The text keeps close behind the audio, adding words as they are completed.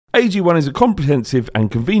AG1 is a comprehensive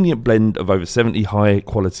and convenient blend of over 70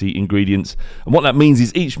 high-quality ingredients. And what that means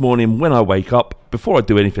is each morning when I wake up, before I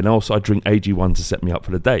do anything else, I drink AG1 to set me up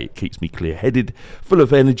for the day. It keeps me clear-headed, full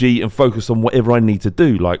of energy and focused on whatever I need to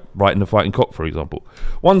do, like writing the Fighting Cock, for example.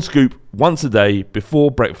 One scoop once a day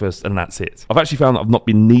before breakfast, and that's it. I've actually found that I've not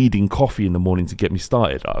been needing coffee in the morning to get me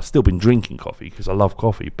started. I've still been drinking coffee because I love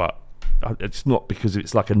coffee, but it's not because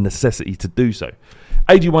it's like a necessity to do so.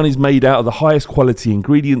 AG1 is made out of the highest quality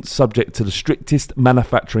ingredients subject to the strictest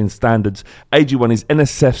manufacturing standards. AG1 is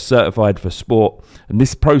NSF certified for sport, and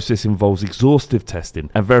this process involves exhaustive testing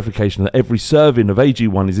and verification that every serving of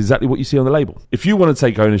AG1 is exactly what you see on the label. If you want to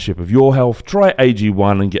take ownership of your health, try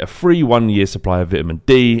AG1 and get a free 1-year supply of vitamin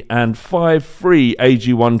D and 5 free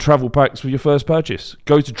AG1 travel packs with your first purchase.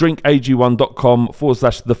 Go to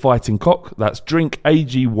drinkag1.com/thefightingcock. That's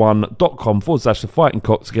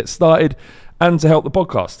drinkag1.com/thefightingcock to get started and to help the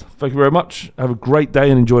podcast. Thank you very much. Have a great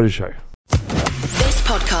day and enjoy the show. This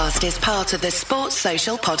podcast is part of the Sports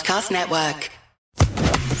Social Podcast Network.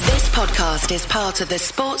 This podcast is part of the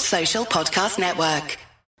Sports Social Podcast Network.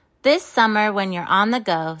 This summer, when you're on the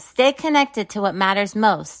go, stay connected to what matters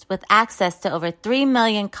most with access to over 3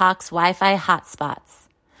 million Cox Wi-Fi hotspots.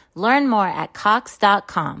 Learn more at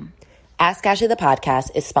Cox.com. Ask Ashley the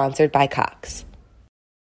podcast is sponsored by Cox.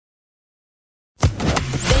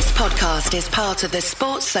 This podcast is part of the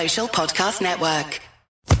Sports Social Podcast Network.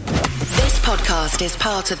 This podcast is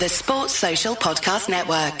part of the Sports Social Podcast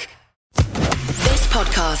Network. This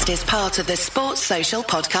podcast is part of the Sports Social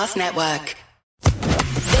Podcast Network.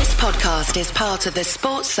 This podcast is part of the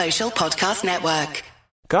Sports Social Podcast Network.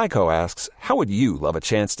 Geico asks, how would you love a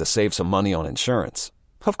chance to save some money on insurance?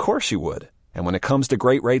 Of course you would. And when it comes to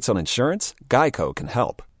great rates on insurance, Geico can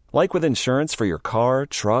help. Like with insurance for your car,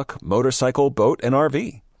 truck, motorcycle, boat, and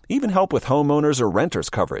RV. Even help with homeowners or renters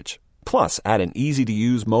coverage. Plus, add an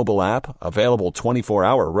easy-to-use mobile app, available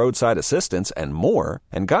 24-hour roadside assistance, and more,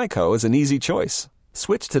 and Geico is an easy choice.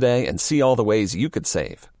 Switch today and see all the ways you could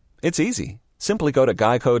save. It's easy. Simply go to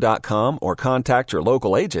geico.com or contact your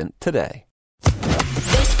local agent today.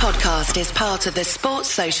 This podcast is part of the Sports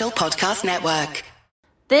Social Podcast Network.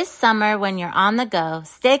 This summer, when you're on the go,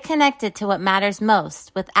 stay connected to what matters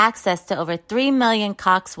most with access to over 3 million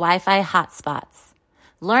Cox Wi-Fi hotspots.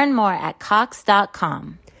 Learn more at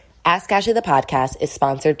Cox.com. Ask Ashley the podcast is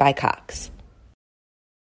sponsored by Cox.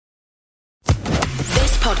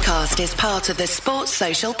 This podcast is part of the Sports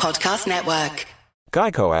Social Podcast Network.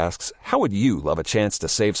 Geico asks, how would you love a chance to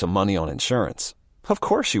save some money on insurance? Of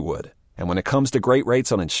course you would. And when it comes to great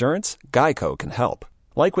rates on insurance, Geico can help.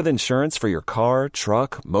 Like with insurance for your car,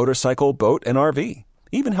 truck, motorcycle, boat, and RV.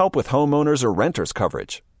 Even help with homeowners or renters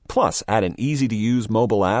coverage. Plus, add an easy-to-use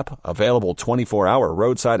mobile app, available 24-hour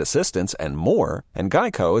roadside assistance, and more, and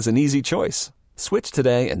Geico is an easy choice. Switch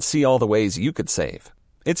today and see all the ways you could save.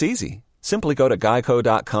 It's easy. Simply go to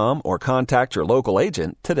geico.com or contact your local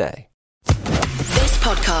agent today. This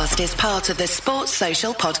podcast is part of the Sports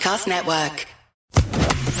Social Podcast Network.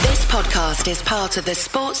 This podcast is part of the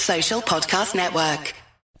Sports Social Podcast Network.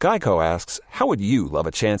 Geico asks, how would you love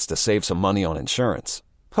a chance to save some money on insurance?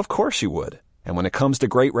 Of course you would. And when it comes to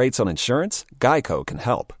great rates on insurance, Geico can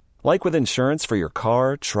help. Like with insurance for your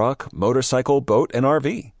car, truck, motorcycle, boat, and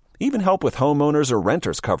RV. Even help with homeowners or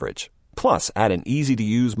renters coverage. Plus, add an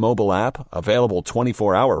easy-to-use mobile app, available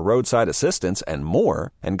 24-hour roadside assistance, and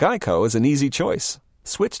more, and Geico is an easy choice.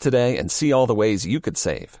 Switch today and see all the ways you could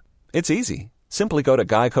save. It's easy. Simply go to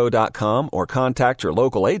geico.com or contact your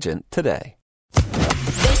local agent today.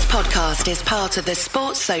 This podcast is part of the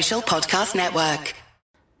Sports Social Podcast Network.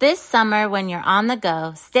 This summer, when you're on the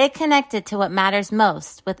go, stay connected to what matters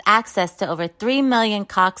most with access to over 3 million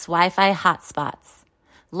Cox Wi-Fi hotspots.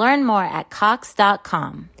 Learn more at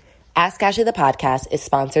Cox.com. Ask Ashley the podcast is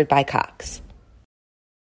sponsored by Cox.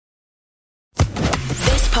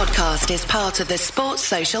 This podcast is part of the Sports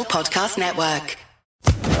Social Podcast Network.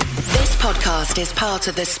 This podcast is part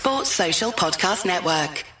of the Sports Social Podcast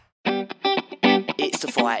Network. It's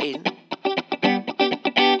the fighting.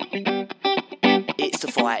 It's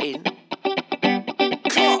the fighting.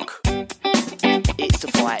 Cock. It's the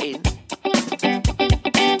fighting.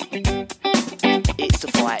 It's the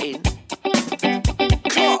fighting.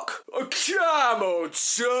 Cock. Come on,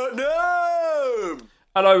 Tottenham.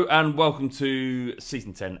 Hello and welcome to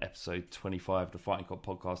Season 10, Episode 25 of the Fighting Cock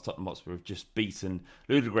Podcast. Tottenham Hotspur have just beaten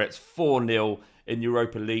Ludogorets 4-0 in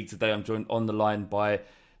Europa League. Today I'm joined on the line by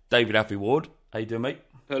David Alfie Ward. How you doing, mate?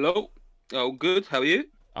 Hello. Oh, good. How are you?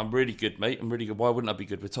 I'm really good, mate. I'm really good. Why wouldn't I be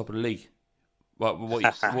good? We're top of the league. What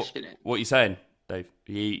are you saying, Dave?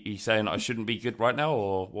 Are you saying I shouldn't be good right now,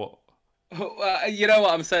 or what? You know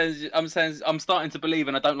what I'm saying? I'm starting to believe,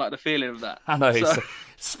 and I don't like the feeling of that. I know. So,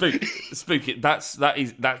 Spooky. That's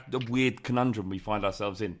the weird conundrum we find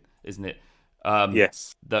ourselves in, isn't it?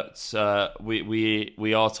 Yes. That's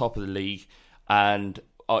we are top of the league, and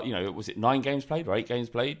was it 9 games played or 8 games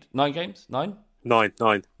played? 9 games? 9?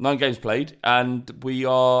 9. 9 games played, and we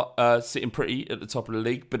are sitting pretty at the top of the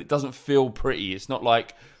league, but it doesn't feel pretty. It's not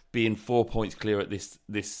like being 4 points clear at this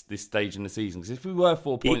stage in the season. Because if we were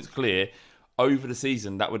 4 points clear over the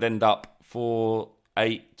season, that would end up 4,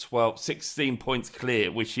 8, 12, 16 points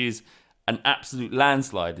clear, which is an absolute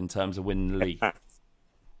landslide in terms of winning the league.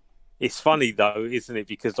 It's funny though, isn't it?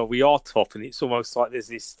 Because we are top, and it's almost like there's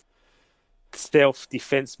this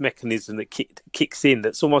self-defense mechanism that kicks in.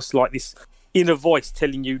 That's almost like this inner voice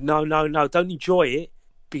telling you, no, don't enjoy it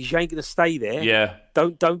because you ain't going to stay there. Yeah.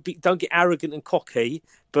 Don't get arrogant and cocky.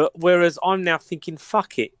 But whereas I'm now thinking,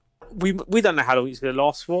 fuck it, we don't know how long it's going to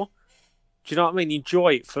last for. Do you know what I mean?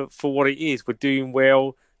 Enjoy it for what it is. We're doing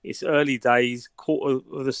well. It's early days, quarter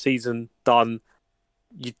of the season done.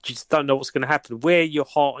 You just don't know what's going to happen. Wear your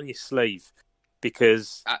heart on your sleeve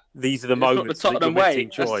because these are the moments that you're meant to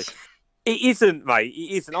enjoy. It isn't, mate.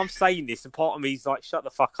 It isn't. I'm saying this, and part of me is like, "Shut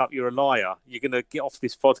the fuck up! You're a liar. You're gonna get off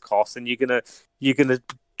this podcast, and you're gonna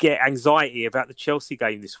get anxiety about the Chelsea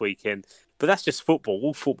game this weekend." But that's just football.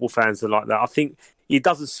 All football fans are like that. I think it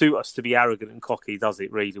doesn't suit us to be arrogant and cocky, does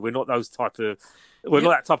it? Really, we're not those type of. We're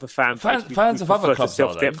not that type of fan. Fans of other clubs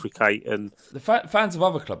self-deprecate, and the fans of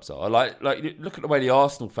other clubs are like look at the way the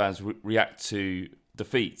Arsenal fans react to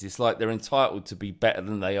defeats. It's like they're entitled to be better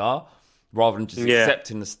than they are, rather than just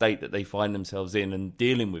accepting the state that they find themselves in and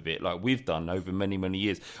dealing with it like we've done over many, many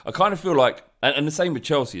years. I kind of feel like, and the same with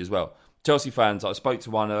Chelsea as well. Chelsea fans, I spoke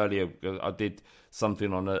to one earlier. I did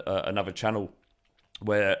something on another channel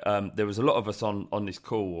where there was a lot of us on this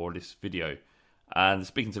call or this video, and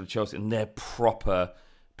speaking to the Chelsea, and they're proper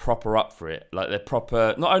up for it. Like they're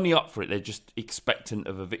proper, not only up for it, they're just expectant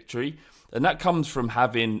of a victory, and that comes from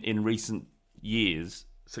having in recent years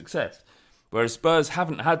success. Whereas Spurs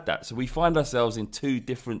haven't had that. So we find ourselves in 2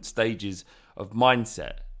 different stages of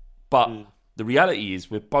mindset. But the reality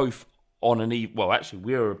is we're both on an even... Well, actually,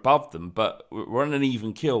 we're above them, but we're on an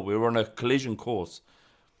even keel. We're on a collision course.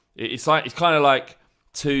 It's kind of like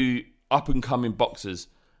 2 up-and-coming boxers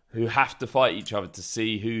who have to fight each other to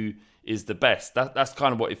see who is the best. That's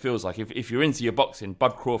kind of what it feels like. If you're into your boxing,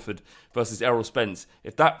 Bud Crawford versus Errol Spence,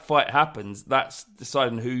 if that fight happens, that's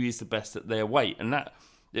deciding who is the best at their weight. And that...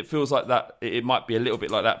 It feels like that. It might be a little bit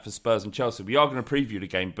like that for Spurs and Chelsea. We are going to preview the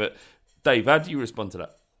game, but Dave, how do you respond to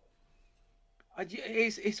that?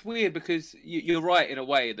 It's weird because you're right in a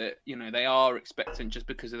way that they are expectant just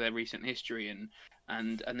because of their recent history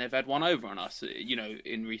and they've had one over on us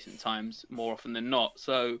in recent times more often than not.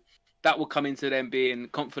 So that will come into them being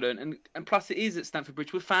confident and plus it is at Stamford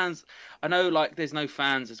Bridge with fans. I know like there's no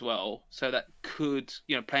fans as well, so that could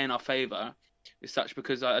play in our favour. As such,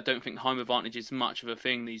 because I don't think home advantage is much of a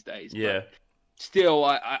thing these days. Yeah. But still,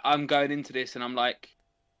 I'm going into this and I'm like,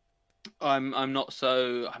 I'm not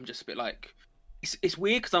so. I'm just a bit like, it's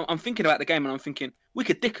weird because I'm thinking about the game and I'm thinking we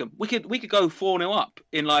could dick them. We could go 4-0 up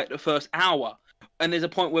in like the first hour, and there's a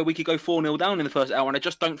point where we could go 4-0 down in the first hour, and I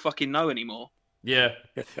just don't fucking know anymore. Yeah,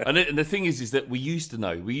 and the thing is that we used to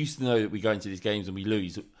know. We used to know that we go into these games and we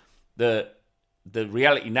lose. The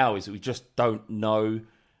reality now is that we just don't know.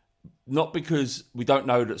 Not because we don't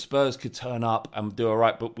know that Spurs could turn up and do all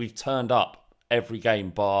right, but we've turned up every game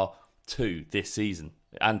bar 2 this season.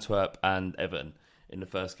 Antwerp and Everton in the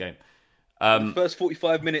first game. The first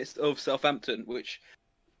 45 minutes of Southampton, which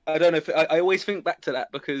I don't know if... I always think back to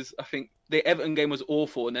that because I think the Everton game was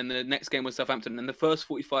awful and then the next game was Southampton. And the first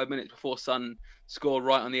 45 minutes before Son scored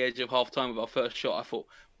right on the edge of half-time with our first shot, I thought,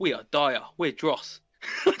 we are dire. We're dross.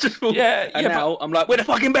 I just thought, now I'm like, we're the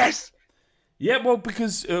fucking best! Yeah, well,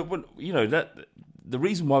 because that the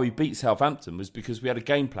reason why we beat Southampton was because we had a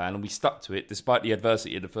game plan and we stuck to it despite the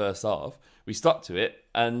adversity of the first half. We stuck to it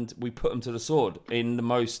and we put them to the sword in the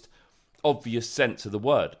most obvious sense of the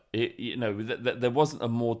word. There wasn't a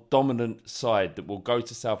more dominant side that will go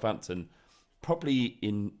to Southampton probably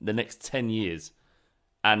in the next 10 years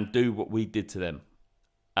and do what we did to them.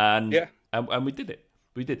 And we did it.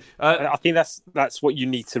 We did. I think that's what you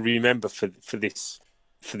need to remember for this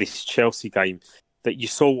Chelsea game, that you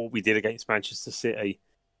saw what we did against Manchester City.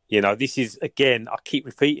 This is, again, I keep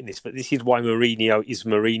repeating this, but this is why Mourinho is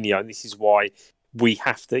Mourinho, and this is why we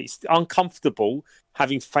have to... It's uncomfortable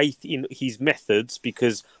having faith in his methods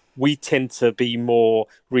because we tend to be more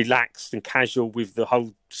relaxed and casual with the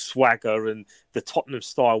whole swagger and the Tottenham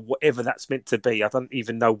style, whatever that's meant to be. I don't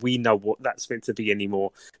even know we know what that's meant to be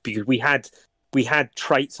anymore because we had we had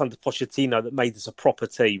traits under Pochettino that made us a proper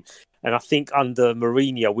team. And I think under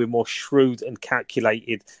Mourinho, we're more shrewd and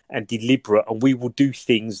calculated and deliberate, and we will do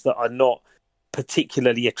things that are not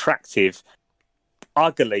particularly attractive,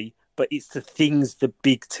 ugly, but it's the things the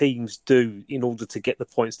big teams do in order to get the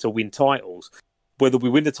points to win titles. Whether we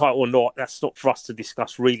win the title or not, that's not for us to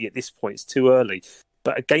discuss really at this point. It's too early.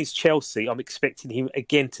 But against Chelsea, I'm expecting him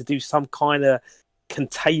again to do some kind of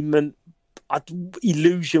containment,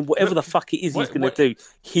 illusion, whatever the fuck it is he's going to do.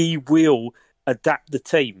 He will adapt the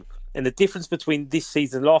team. And the difference between this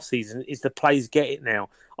season and last season is the players get it now.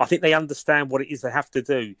 I think they understand what it is they have to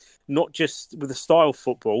do, not just with the style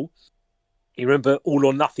football. You remember all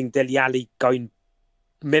or nothing, Dele Alli going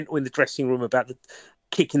mental in the dressing room about the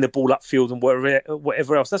kicking the ball upfield and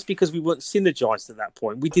whatever else. That's because we weren't synergised at that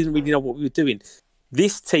point. We didn't really know what we were doing.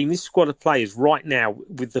 This team, this squad of players right now,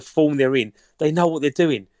 with the form they're in, they know what they're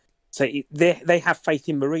doing. So they have faith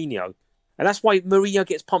in Mourinho. And that's why Mourinho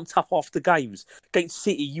gets pumped up after games. Against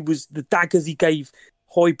City, he was the daggers he gave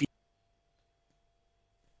Højbjerg.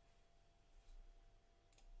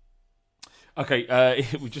 Okay,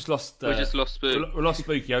 we just lost. We just lost Spook. We lost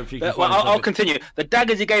Spooky. Hopefully, I'll continue. The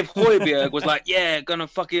daggers he gave Højbjerg was like, yeah, gonna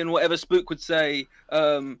fucking whatever Spook would say.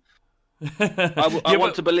 I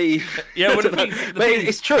want to believe. Yeah, but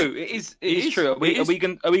it's true. It is true. Are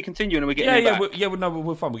we continuing? Are we getting back?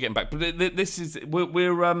 We're fine. We're getting back. But this is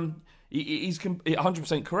we're he's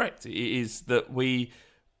 100% correct. It is that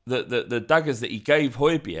the daggers that he gave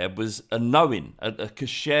Højbjerg was a knowing, a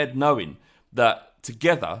shared knowing that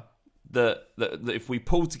together, that if we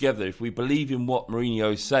pull together, if we believe in what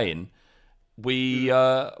Mourinho is saying, we're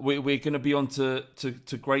going to be on to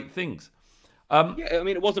great things. Yeah, I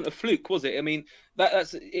mean, it wasn't a fluke, was it? I mean,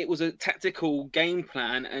 it was a tactical game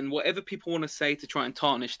plan, and whatever people want to say to try and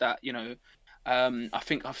tarnish that, I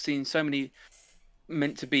think I've seen so many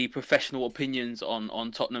meant to be professional opinions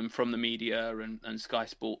on Tottenham from the media and Sky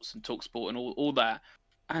Sports and TalkSport and all that,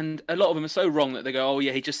 and a lot of them are so wrong that they go, oh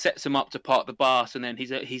yeah, he just sets them up to park the bus, and then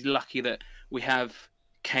he's lucky that we have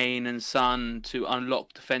Kane and Son to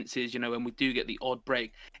unlock defences, when we do get the odd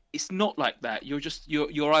break. It's not like that.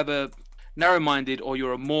 You're either narrow-minded or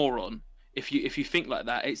you're a moron if you think like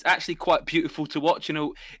that. It's actually quite beautiful to watch,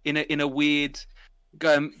 in a weird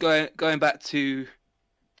going back to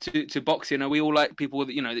boxing. We all like people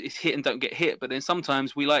that it's hit and don't get hit, but then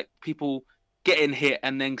sometimes we like people getting hit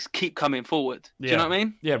and then keep coming forward. Do you know what I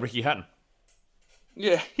mean? Yeah, Ricky Hatton.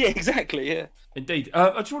 Yeah, exactly. Yeah, indeed.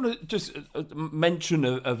 I just want to mention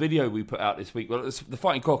a video we put out this week. Well, it's the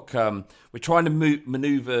Fighting Cock. We're trying to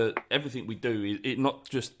manoeuvre everything we do. It not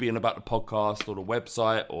just being about the podcast or the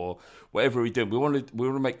website or whatever we do. We want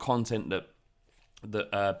to make content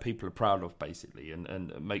that people are proud of, basically,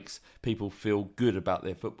 and makes people feel good about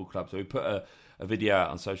their football club. So we put a video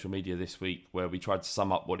out on social media this week where we tried to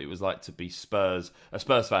sum up what it was like to be a Spurs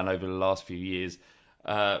fan over the last few years.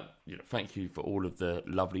 Thank you for all of the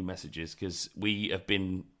lovely messages, because we have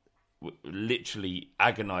been literally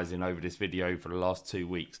agonising over this video for the last 2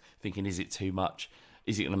 weeks, thinking, is it too much?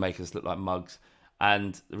 Is it going to make us look like mugs?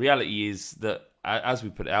 And the reality is that as we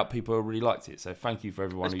put it out, people really liked it. So thank you for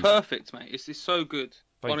everyone. It's perfect, mate. It's so good.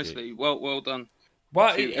 Honestly, you. Well done.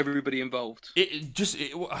 Well, to everybody involved.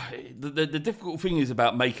 The difficult thing is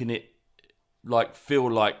about making it feel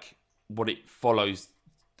like what it follows.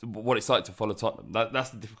 What it's like to follow Tottenham. That's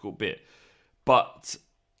the difficult bit. But,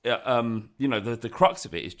 the crux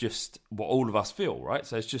of it is just what all of us feel, right?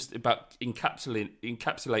 So it's just about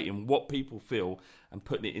encapsulating what people feel and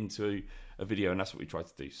putting it into a video, and that's what we tried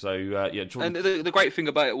to do. So, And the great thing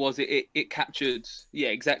about it was it captured,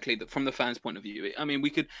 exactly, from the fans' point of view.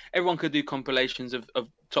 Everyone could do compilations of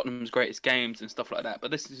Tottenham's greatest games and stuff like that, but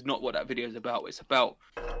this is not what that video is about. It's about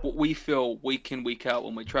what we feel week in, week out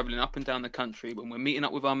when we're travelling up and down the country, when we're meeting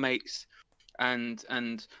up with our mates, and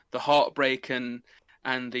the heartbreak and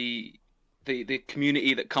the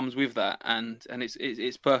community that comes with that, and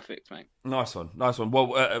it's perfect, mate. Nice one.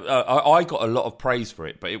 Well, I got a lot of praise for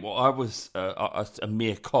it, but I was a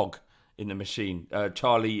mere cog in the machine.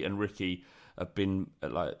 Charlie and Ricky have been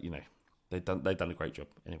they've done a great job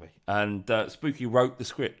anyway. And Spooky wrote the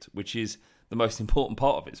script, which is the most important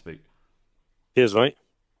part of it. Spook. Cheers, mate.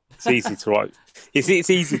 It's easy to write. It's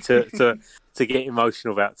easy to get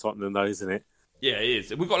emotional about Tottenham, though, isn't it? Yeah, it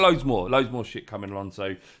is. We've got loads more shit coming along,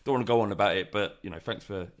 so don't want to go on about it, but, thanks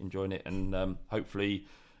for enjoying it, and hopefully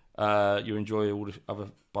you enjoy all the other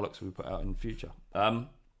bollocks we put out in the future.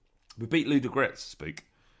 We beat Ludogorets, Spook.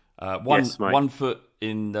 One foot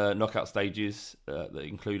in the knockout stages that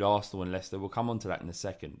include Arsenal and Leicester. We'll come on to that in a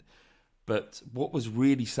second. But what was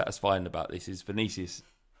really satisfying about this is Vinicius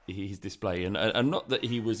his display, and not that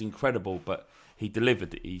he was incredible, but he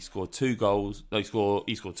delivered. He scored 2 goals. No,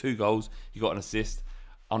 he scored 2 goals. He got an assist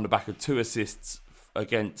on the back of 2 assists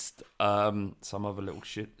against some other little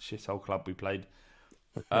shithole club we played.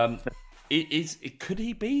 Could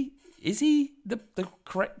he be? Is he the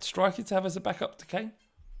correct striker to have as a backup to Kane?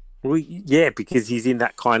 Well, yeah, because he's in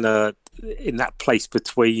that place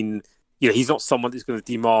between. He's not someone that's going to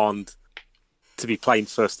demand to be playing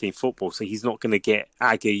first team football, so he's not going to get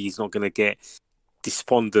aggy. He's not going to get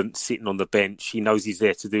despondent sitting on the bench. He knows he's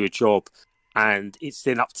there to do a job, and it's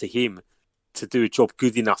then up to him to do a job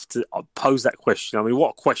good enough to pose that question. I mean,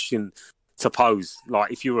 what a question to pose.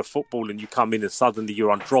 Like, if you're a footballer and you come in and suddenly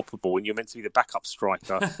you're undroppable and you're meant to be the backup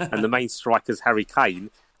striker and the main striker's Harry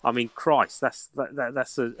Kane, I mean, Christ, that's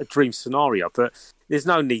a dream scenario. But there's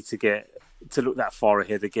no need to look that far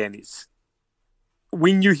ahead again.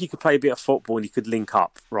 We knew he could play a bit of football and he could link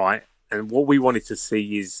up, right? And what we wanted to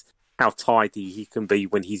see is how tidy he can be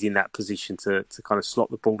when he's in that position to kind of slot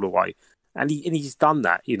the ball away. And he's done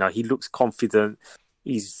that. He looks confident.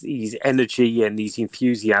 His energy and his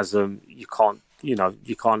enthusiasm, you can't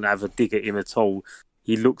have a dig at him at all.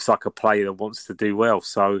 He looks like a player that wants to do well.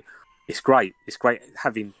 So it's great. It's great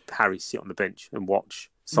having Harry sit on the bench and watch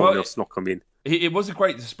someone else knock him in. It was a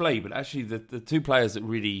great display, but actually the 2 players that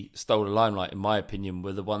really stole the limelight, in my opinion,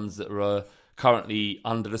 were the ones that are currently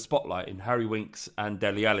under the spotlight in Harry Winks and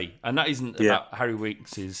Dele Alli. And that isn't about Harry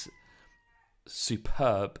Winks'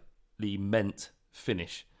 superbly meant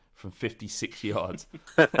finish from 56 yards.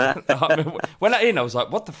 I mean, when I was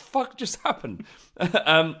like, what the fuck just happened?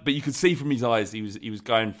 But you could see from his eyes he was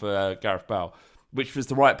going for Gareth Bale, which was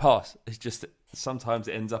the right pass. It's just sometimes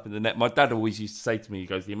it ends up in the net. My dad always used to say to me, he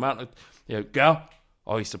goes, the amount of, Gal,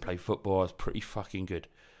 I used to play football, I was pretty fucking good.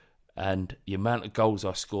 And the amount of goals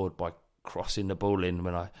I scored by crossing the ball in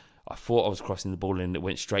when I thought I was crossing the ball in, it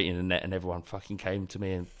went straight in the net and everyone fucking came to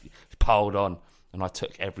me and piled on. And I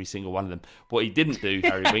took every single one of them. What he didn't do,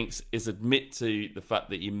 Harry Winks, is admit to the fact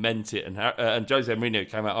that he meant it. And Jose Mourinho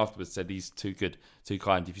came out afterwards and said he's too good, too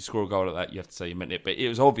kind. If you score a goal like that, you have to say you meant it. But it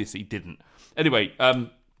was obvious he didn't. Anyway,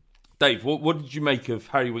 Dave, what did you make of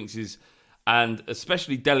Harry Winks's and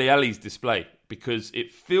especially Dele Alli's display? Because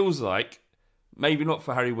it feels like, maybe not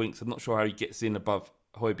for Harry Winks, I'm not sure how he gets in above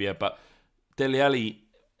Højbjerg, but Dele Alli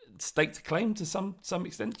staked a claim to some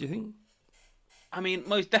extent, do you think? I mean,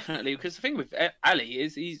 most definitely, because the thing with Ali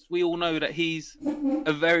is we all know that he's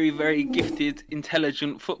a very, very gifted,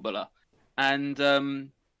 intelligent footballer. And,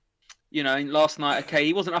 last night, okay,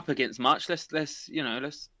 he wasn't up against much. Let's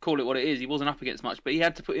call it what it is. He wasn't up against much, but he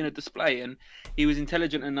had to put in a display, and he was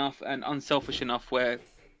intelligent enough and unselfish enough where,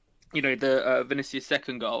 the Vinicius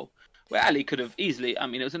second goal, where Ali could have easily, I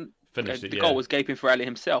mean, it wasn't, the goal was gaping for Ali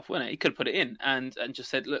himself, wasn't it? He could have put it in and just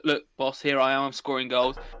said, look, boss, here I am, I'm scoring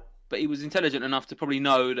goals. But he was intelligent enough to probably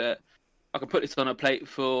know that I can put this on a plate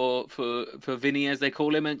for Vinny, as they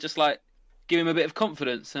call him, and just like give him a bit of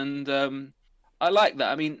confidence. And I like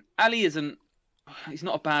that. I mean, Ali he's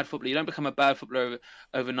not a bad footballer. You don't become a bad footballer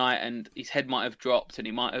overnight, and his head might have dropped, and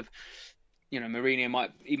he might have, Mourinho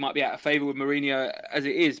might be out of favour with Mourinho as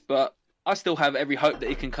it is. But I still have every hope that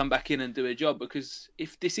he can come back in and do a job, because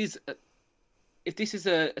if this is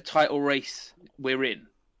a title race we're in,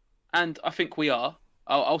 and I think we are.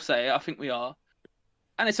 I'll say it, I think we are.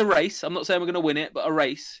 And it's a race. I'm not saying we're going to win it, but a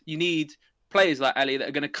race. You need players like Ali that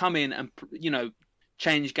are going to come in and,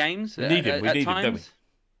 change games we need him, don't we?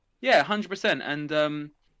 Yeah, 100%.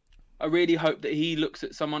 And I really hope that he looks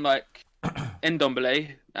at someone like Ndombele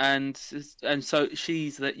and so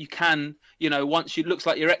she's that you can, once it looks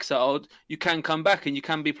like you're exiled, you can come back and you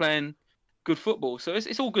can be playing good football. So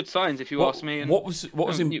it's all good signs, if you ask me. And what was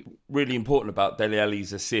really important about Dele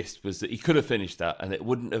Alli's assist was that he could have finished that and it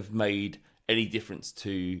wouldn't have made any difference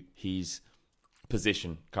to his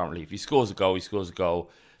position currently. If he scores a goal, he scores a goal.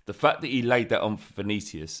 The fact that he laid that on for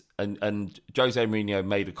Vinicius and Jose Mourinho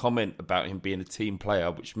made a comment about him being a team player,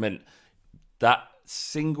 which meant that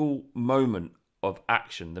single moment of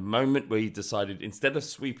action, the moment where he decided, instead of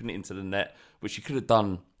sweeping it into the net, which he could have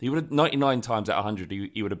done, he would have 99 times out of 100,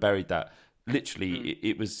 he would have buried that. Literally,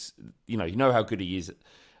 it was, you know how good he is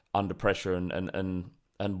under pressure and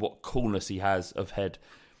what coolness he has of head.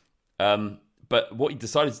 But what he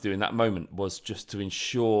decided to do in that moment was just to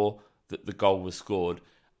ensure that the goal was scored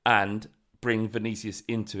and bring Vinicius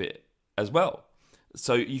into it as well.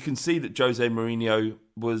 So you can see that Jose Mourinho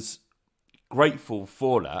was grateful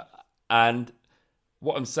for that. And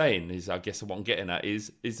what I'm saying is, I guess what I'm getting at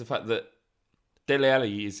is the fact that Dele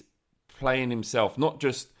Alli is playing himself, not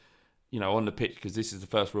just, on the pitch, because this is the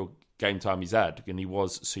first real game time he's had, and he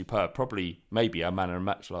was superb. Probably, maybe our man of the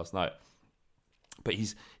match last night. but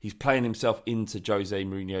he's playing himself into Jose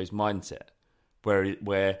Mourinho's mindset,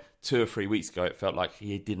 where 2 or 3 weeks ago it felt like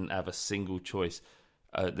he didn't have a single choice.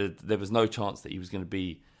 There was no chance that he was going to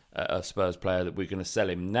be a Spurs player, that we're going to sell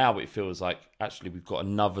him. Now it feels like actually we've got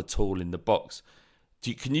another tool in the box.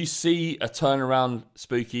 Can you see a turnaround,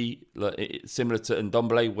 Spooky, similar to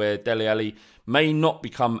Ndombele, where Dele Alli may not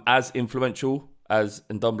become as influential as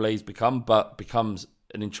Ndombele's become, but becomes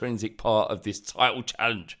an intrinsic part of this title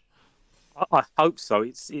challenge? I hope so.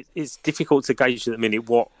 It's difficult to gauge at the minute.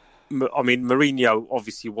 Mourinho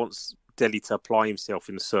obviously wants Dele to apply himself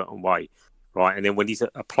in a certain way, right? And then when he's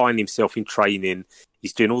applying himself in training,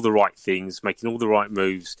 he's doing all the right things, making all the right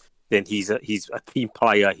moves. Then he's a team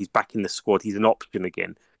player. He's back in the squad. He's an option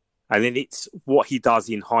again. And then it's what he does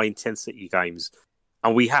in high intensity games.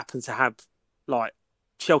 And we happen to have like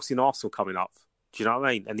Chelsea and Arsenal coming up. Do you know what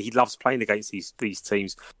I mean? And he loves playing against these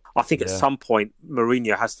teams. I think at some point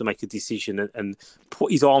Mourinho has to make a decision and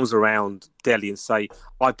put his arms around Dele and say,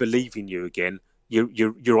 "I believe in you again.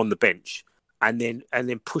 You're on the bench," and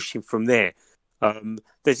then push him from there.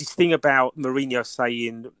 There's this thing about Mourinho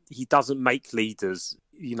saying he doesn't make leaders.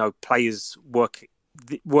 Players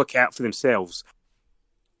work out for themselves,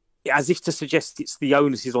 as if to suggest it's the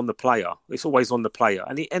onus is on the player. It's always on the player,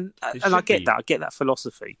 and I get that. I get that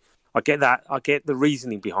philosophy. I get that. I get the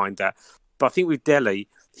reasoning behind that. But I think with Dele,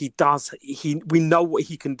 we know what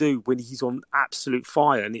he can do when he's on absolute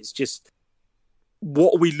fire, and it's just,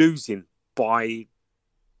 what are we losing by?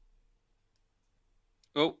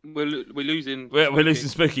 Well, we're losing. We're losing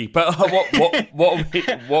Spooky, but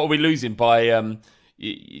what are we losing by? Not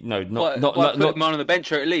put him on the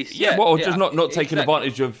bench, or at least just not taking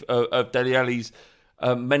advantage of Dele Alli's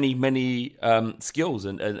many skills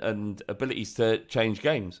and abilities to change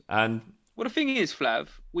games. And well, the thing is, Flav,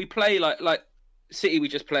 we play like City. We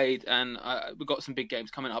just played, and we've got some big games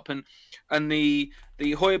coming up, and the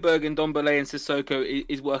Højbjerg and Ndombele and Sissoko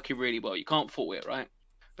is working really well. You can't fault it, right?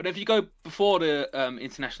 But if you go before the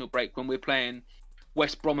international break, when we're playing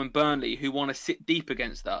West Brom and Burnley, who want to sit deep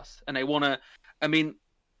against us, and they want to,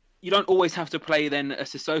 you don't always have to play then a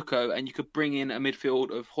Sissoko, and you could bring in a midfield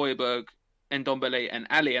of Højbjerg, Ndombele and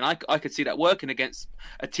Ali, and I could see that working against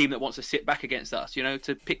a team that wants to sit back against us,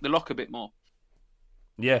 to pick the lock a bit more.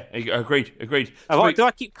 Yeah, agreed. Do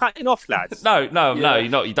I keep cutting off, lads? No, you're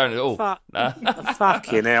not. You don't at all.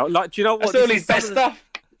 Fucking hell! Like, do you know what? That's all his best stuff.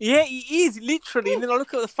 Yeah, he is, literally. And then I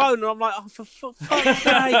look at the phone and I'm like, oh, for fuck's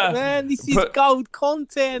sake, man, this is gold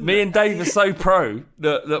content. Me and Dave are so pro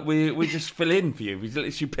that we just fill in for you. We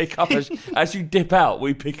literally pick up as you dip out,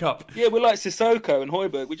 we pick up. Yeah, we're like Sissoko and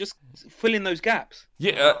Højbjerg. We just fill in those gaps.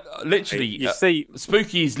 Yeah, literally. You see,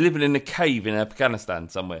 Spooky is living in a cave in Afghanistan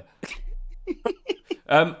somewhere.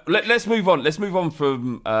 Let's move on. Let's move on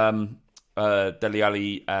from Dele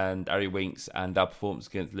Alli and Harry Winks and our performance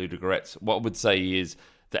against Ludogorets. What I would say is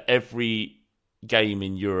that every game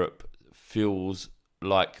in Europe feels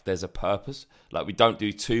like there's a purpose. Like, we don't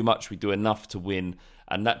do too much, we do enough to win,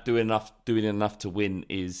 and that doing enough to win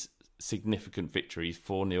is significant victories.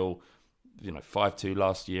 4-0, 5-2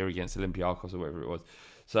 last year against Olympiacos or whatever it was.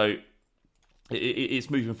 So it's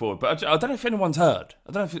moving forward. But I don't know if anyone's heard.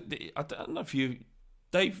 I don't know if you,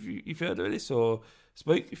 Dave, you've heard of this, or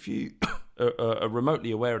Spoke, if you are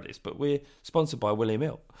remotely aware of this, but we're sponsored by William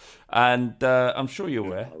Hill, and I'm sure you're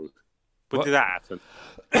aware. But did that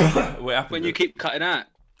happen? When you keep cutting out.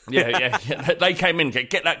 Yeah. They came in,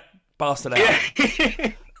 get that bastard out.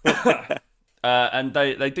 And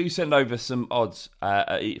they do send over some odds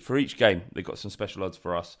for each game. They've got some special odds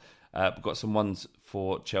for us. We've got some ones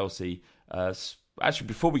for Chelsea. Actually,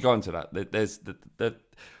 before we go into that, there's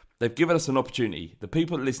they've given us an opportunity. The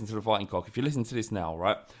people that listen to the Fighting Cock, if you listen to this now,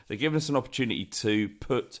 right, they've given us an opportunity to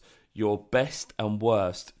put your best and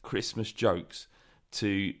worst Christmas jokes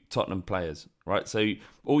to Tottenham players, right? So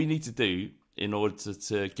all you need to do in order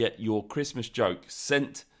to get your Christmas joke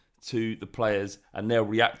sent to the players and they'll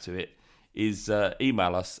react to it is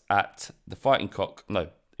email us at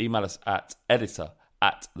email us at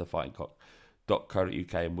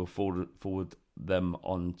editor@thefightingcock.co.uk and we'll forward them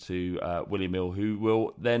on to William Hill, who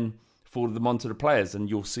will then forward them on to the players, and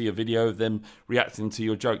you'll see a video of them reacting to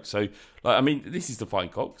your joke. So, this is the Fighting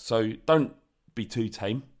Cock, so don't be too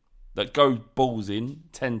tame. Go balls in,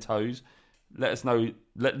 10 toes. Let us know.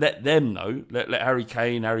 Let them know. Let Harry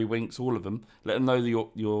Kane, Harry Winks, all of them. Let them know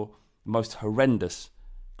your most horrendous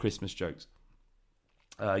Christmas jokes.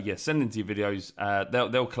 Send into your videos.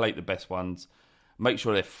 They'll collate the best ones. Make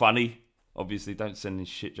sure they're funny. Obviously, don't send in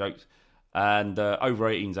shit jokes. And over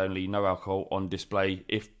 18s only, no alcohol on display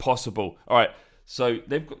if possible. All right, So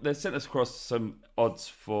they've sent us across some odds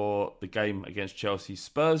for the game against Chelsea.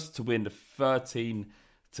 Spurs to win the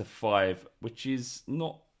 13-5, which is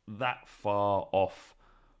not that far off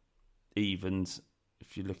evens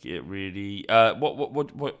if you look at it really.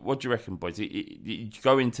 What do you reckon, boys? You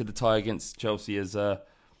go into the tie against Chelsea as in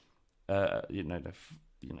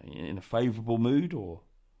a favourable mood, or?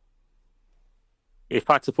 If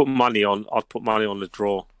I had to put money on, I'd put money on the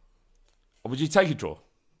draw. Or would you take a draw?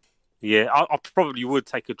 Yeah, I probably would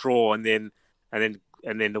take a draw and then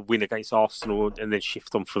the win against Arsenal and then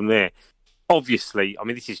shift on from there. Obviously, I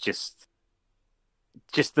mean, this is just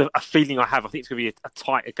a feeling I have. I think it's going to be a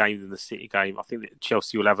tighter game than the City game. I think that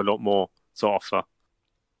Chelsea will have a lot more to offer.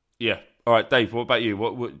 Yeah. All right, Dave. What about you?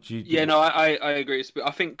 What do you? Yeah, no, I agree.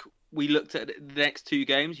 I think we looked at the next two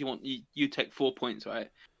games. You take 4 points, right?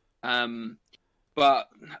 But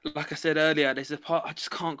like I said earlier, there's a part I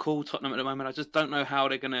just can't call Tottenham at the moment. I just don't know how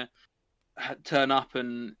they're gonna turn up,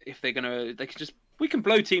 and if they can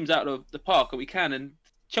blow teams out of the park, or we can, and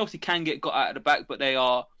Chelsea can get got out of the back, but they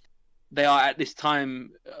are at this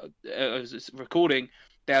time as it's recording,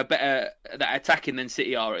 they are better at attacking than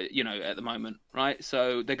City are, at the moment, right?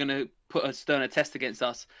 So they're gonna put a sterner test against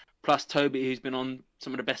us. Plus Toby, who's been on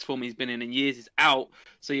some of the best form he's been in years, is out.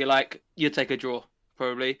 So you take a draw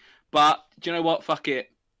probably. But do you know what? Fuck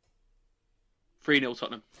it. 3-0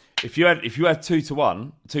 Tottenham. If you had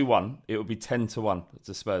 2-1, it would be 10-1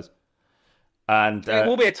 to Spurs. And it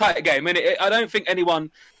will be a tight game. And I don't think anyone,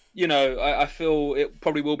 I feel it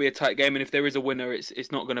probably will be a tight game. And if there is a winner,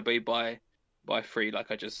 it's not going to be by 3, like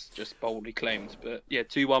I just boldly claimed. But yeah,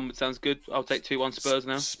 2-1 sounds good. I'll take 2-1 Spurs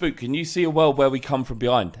now. Spook, can you see a world where we come from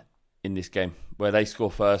behind in this game, where they score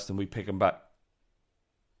first and we pick them back?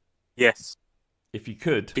 Yes. If you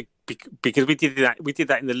could. Because we did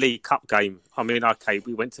that in the League Cup game. I mean, okay,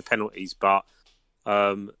 we went to penalties, but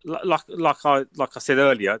like I said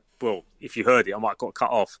earlier, well, if you heard it, I might have got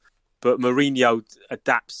cut off. But Mourinho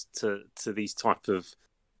adapts to these type of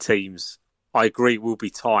teams. I agree, it will be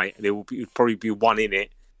tight, and there will probably be one in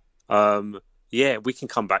it. Yeah, we can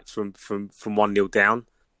come back from 1-0 down,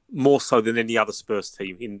 more so than any other Spurs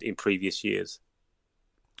team in previous years.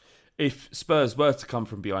 If Spurs were to come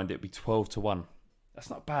from behind, it'd be 12-1. That's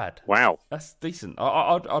not bad. Wow, that's decent.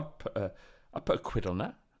 I'd put a quid on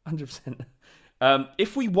that, 100%.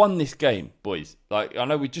 If we won this game, boys, like I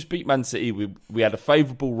know we just beat Man City. We had a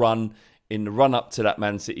favourable run in the run up to that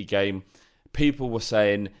Man City game. People were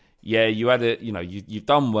saying, "Yeah, you had you've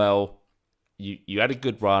done well. You had a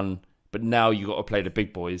good run, but now you got to play the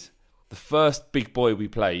big boys." The first big boy we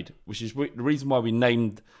played, which is the reason why we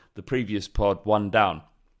named the previous pod 1 down.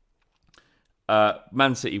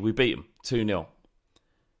 Man City, we beat them 2-0.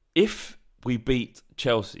 If we beat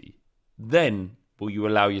Chelsea, then will you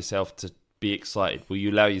allow yourself to be excited? Will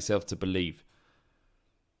you allow yourself to believe?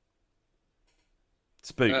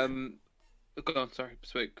 Spook. Go on, sorry,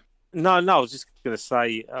 Spook. No, I was just going to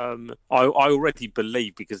say, I already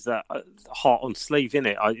believe because that heart on sleeve,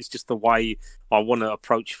 innit? It's just the way I want to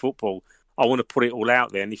approach football. I want to put it all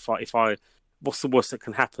out there, and if I, what's the worst that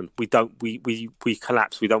can happen? We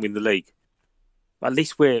collapse. We don't win the league. At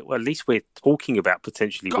least we're talking about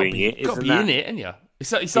potentially winning it. Got to be in it, ain't you?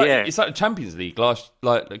 It's like the Champions League like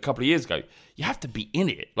a couple of years ago. You have to be in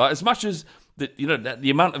it. Like as much as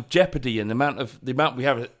the amount of jeopardy and the amount we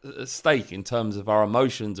have at stake in terms of our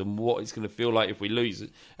emotions and what it's going to feel like if we lose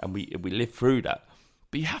and we live through that.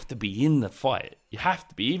 But you have to be in the fight. You have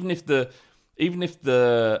to be, even if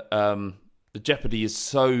the jeopardy is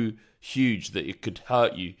so huge that it could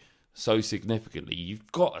hurt you so significantly.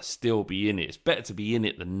 You've got to still be in it. It's better to be in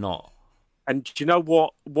it than not. And do you know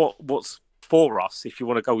what's for us, if you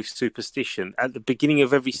want to go with superstition, at the beginning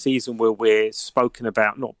of every season where we're spoken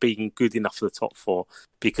about not being good enough for the top 4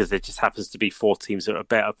 because there just happens to be 4 teams that are a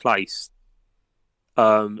better place,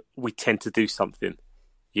 we tend to do something.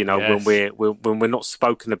 Yes. when we're not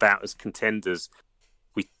spoken about as contenders,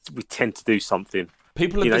 we tend to do something.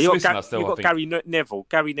 People are dismissing us, though. You've got Gary Neville.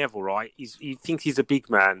 Gary Neville, right? He thinks he's a big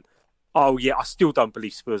man. Oh yeah, I still don't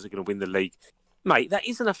believe Spurs are going to win the league. Mate, that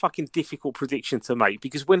isn't a fucking difficult prediction to make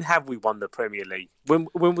because when have we won the Premier League? When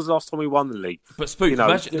was the last time we won the league? But Spook,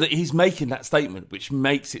 imagine that he's making that statement, which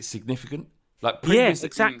makes it significant. Yes,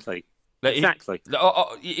 exactly. Exactly.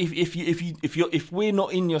 If we're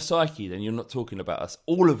not in your psyche, then you're not talking about us.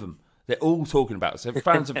 All of them, they're all talking about us.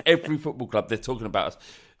 Fans of every football club, they're talking about us.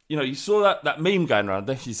 You saw that meme going around.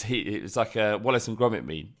 It was like a Wallace and Gromit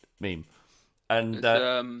meme, and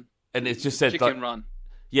it's just said chicken run.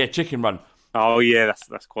 Yeah, chicken run. Oh yeah,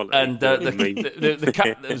 that's quality. And there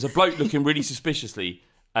was a bloke looking really suspiciously,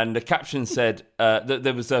 and the caption said that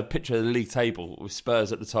there was a picture of the league table with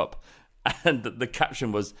Spurs at the top, And the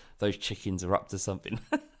caption was, "Those chickens are up to something."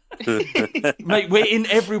 Mate, we're in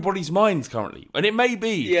everybody's minds currently. And it may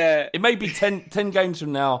be 10 games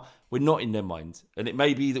from now, we're not in their minds. And it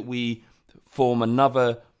may be that we form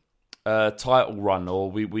another title run,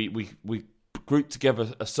 or we group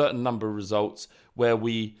together a certain number of results where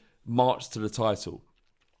we march to the title.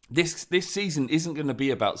 This season isn't going to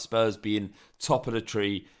be about Spurs being top of the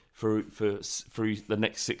tree through the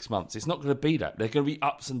next 6 months. It's not going to be that. There are going to be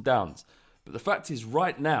ups and downs. But the fact is,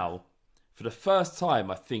 right now, for the first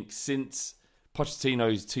time, I think, since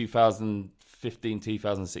Pochettino's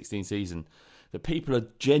 2015-2016 season, that people are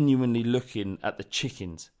genuinely looking at the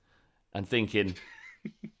chickens and thinking,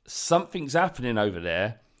 something's happening over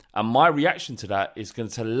there, and my reaction to that is going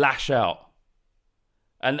to lash out.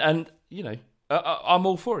 And you know, I'm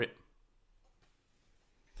all for it.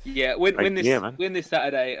 Yeah, win this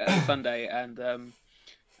Saturday, Sunday, and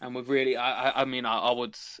we've really, I'd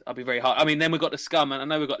be very hard. I mean, then we've got the scum, and I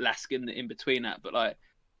know we've got Laskin in between that, but like,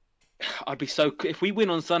 if we win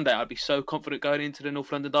on Sunday, I'd be so confident going into the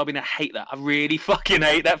North London derby, and I hate that. I really fucking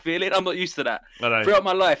hate that feeling. I'm not used to that throughout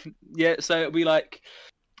my life. Yeah, so it'd be like,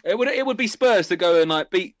 it would be Spurs to go and like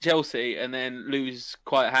beat Chelsea and then lose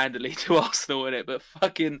quite handily to Arsenal in it. But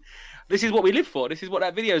fucking, this is what we live for. This is what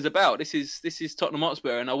that video is about. This is Tottenham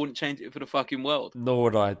Hotspur, and I wouldn't change it for the fucking world. Nor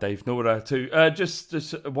would I, Dave. Nor would I too.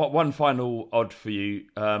 Just one final odd for you.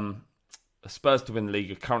 Spurs to win the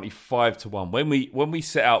league are currently 5-1. When we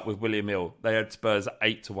set out with William Hill, they had Spurs at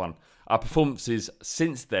 8-1. Our performances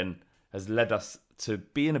since then has led us to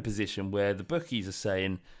be in a position where the bookies are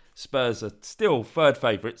saying Spurs are still third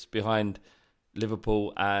favourites behind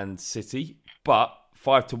Liverpool and City, but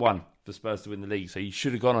 5-1 for Spurs to win the league. So you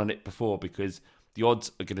should have gone on it before, because the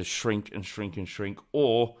odds are going to shrink and shrink and shrink,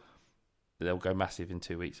 or they'll go massive in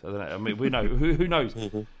 2 weeks. I don't know. I mean, we know. Who knows?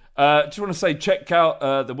 Just want to say, check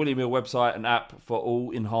out the William Hill website and app for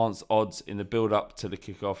all enhanced odds in the build-up to the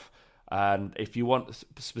kickoff. And if you want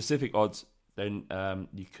specific odds, then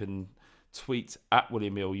you can tweet at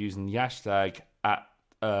William Hill using the hashtag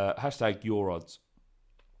 #YourOdds,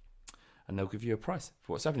 and they'll give you a price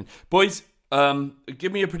for what's happening. Boys,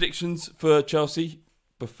 give me your predictions for Chelsea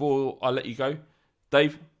before I let you go.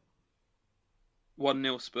 Dave?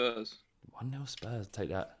 1-0 Spurs. 1-0 Spurs, take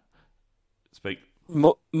that. Speak.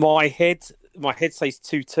 My head says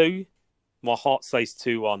 2-2. My heart says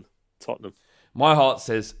 2-1 Tottenham. My heart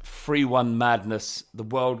says 3-1 madness. The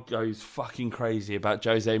world goes fucking crazy about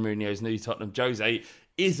Jose Mourinho's new Tottenham. Jose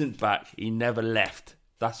isn't back. He never left.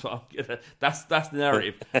 That's what I'm gonna. That's the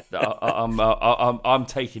narrative that I'm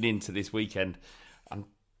taking into this weekend. And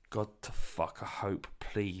God to fuck, I hope,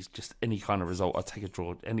 please, just any kind of result. I'll take a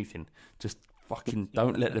draw, anything. Just fucking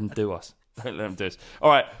don't let them do us. Don't let them do us. All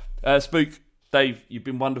right, Spook, Dave, you've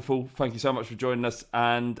been wonderful. Thank you so much for joining us.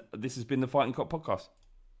 And this has been the Fighting Cock Podcast.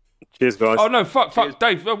 Cheers, guys. Oh no, fuck,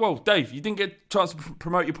 Dave. Well, Dave, you didn't get a chance to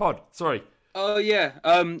promote your pod. Sorry. Oh yeah.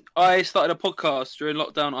 I started a podcast during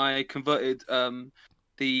lockdown. I converted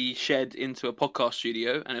the shed into a podcast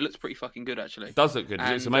studio, and it looks pretty fucking good, actually. It does look good.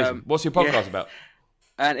 It's amazing. What's your podcast about?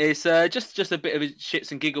 And it's just a bit of a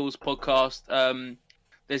shits and giggles podcast.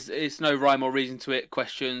 There's no rhyme or reason to it.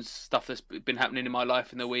 Questions, stuff that's been happening in my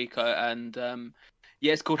life in the week,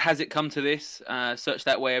 yeah, it's called Has It Come to This? Search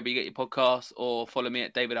that wherever you get your podcasts, or follow me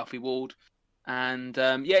at David Alfie Ward. And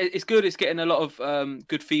yeah, it's good. It's getting a lot of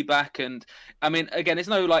good feedback, and I mean, again, it's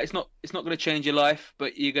not going to change your life,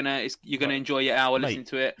 but you're gonna enjoy your hour listening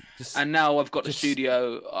to it. And now I've got the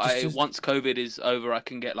studio. Once COVID is over, I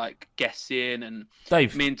can get like guests in, and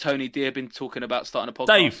Dave, me and Tony D have been talking about starting a podcast.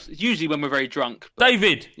 Dave, it's usually when we're very drunk. But,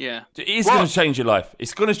 David, yeah, it is going to change your life.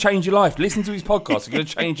 It's going to change your life. Listen to his podcast. It's going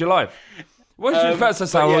to change your life. What if you first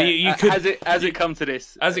say, well, you could... Has it come to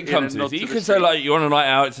this? As it comes to this. You could say, like, you're on a night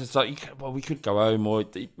out, it's just like, we could go home, or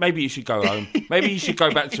maybe you should go home. Maybe you should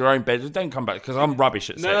go back to your own bed. Don't come back, because I'm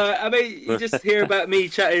rubbish at sex. No, I mean, you just hear about me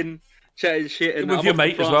chatting shit. And with your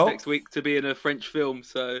mate as well. Next week to be in a French film,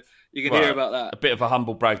 so you can hear about that. A bit of a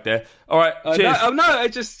humble brag there. All right, cheers. No, I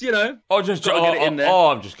just, get it in there.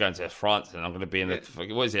 I'm just going to France, and I'm going to be in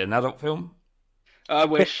what is it, an adult film? I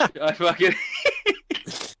wish. I fucking...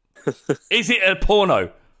 Is it a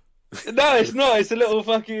porno? No, it's not. It's a little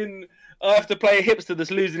fucking... I have to play a hipster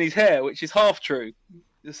that's losing his hair, which is half true.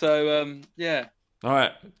 So, yeah. All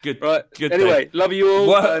right, good. Right. Good. Anyway, Dave. Love you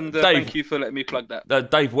all, and Dave, thank you for letting me plug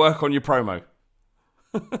that. Dave, work on your promo.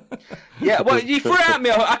 Yeah, well, you threw it at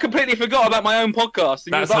me. I completely forgot about my own podcast.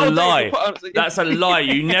 That's a lie. That's a lie.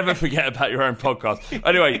 You never forget about your own podcast.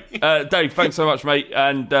 Anyway, Dave, thanks so much, mate.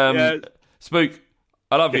 And Spook,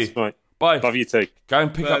 I love you. Mate. Bye. Love you too. Go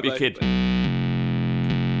and pick up your kid.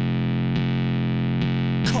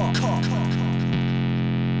 Cock.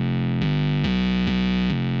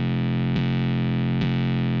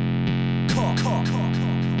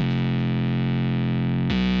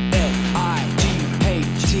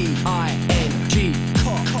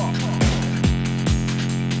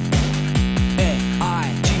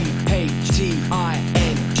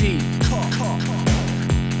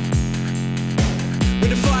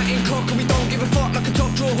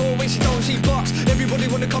 Everybody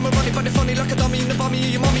wanna come and run it, but they're funny like a dummy in the bummy of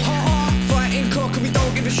your mummy. Fighting cock and we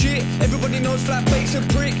don't give a shit. Everybody knows flat bait's a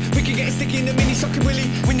prick. We can get sticky in the mini, sucking willy.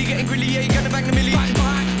 When you're getting grilly, yeah, you're gonna bang the millie. Bang,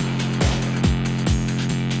 bang.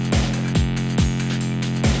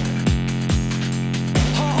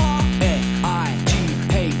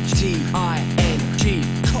 F-I-G-H-T-I-N-G.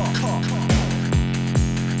 Cock.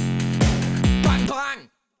 Bang, bang.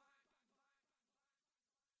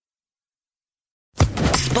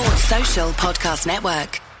 Sports Social Podcast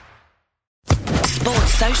Network.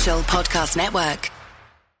 Sports Social Podcast Network.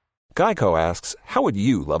 Geico asks, how would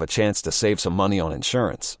you love a chance to save some money on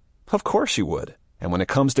insurance? Of course you would. And when it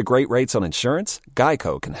comes to great rates on insurance,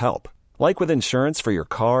 Geico can help. Like with insurance for your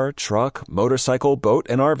car, truck, motorcycle, boat,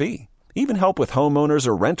 and RV. Even help with homeowners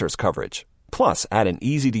or renters coverage. Plus, add an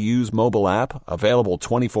easy-to-use mobile app, available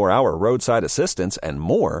 24-hour roadside assistance, and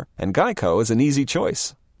more, and Geico is an easy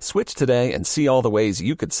choice. Switch today and see all the ways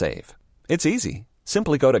you could save. It's easy.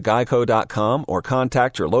 Simply go to geico.com or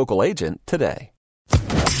contact your local agent today.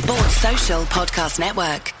 Sports Social Podcast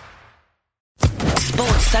Network.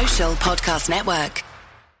 Sports Social Podcast Network.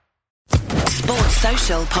 Sports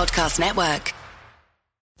Social Podcast Network.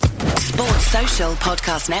 Sports Social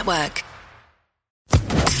Podcast Network.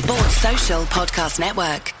 Sports Social Podcast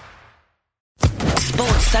Network.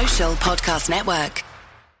 Sports Social Podcast Network.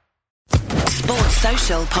 Sports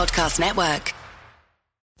Social Podcast Network.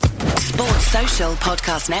 Sports Social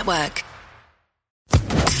Podcast Network.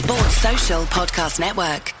 Sports Social Podcast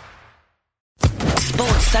Network.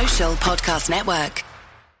 Sports Social Podcast Network.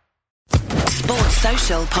 Sports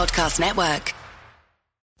Social Podcast Network.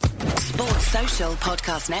 Sports Social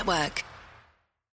Podcast Network.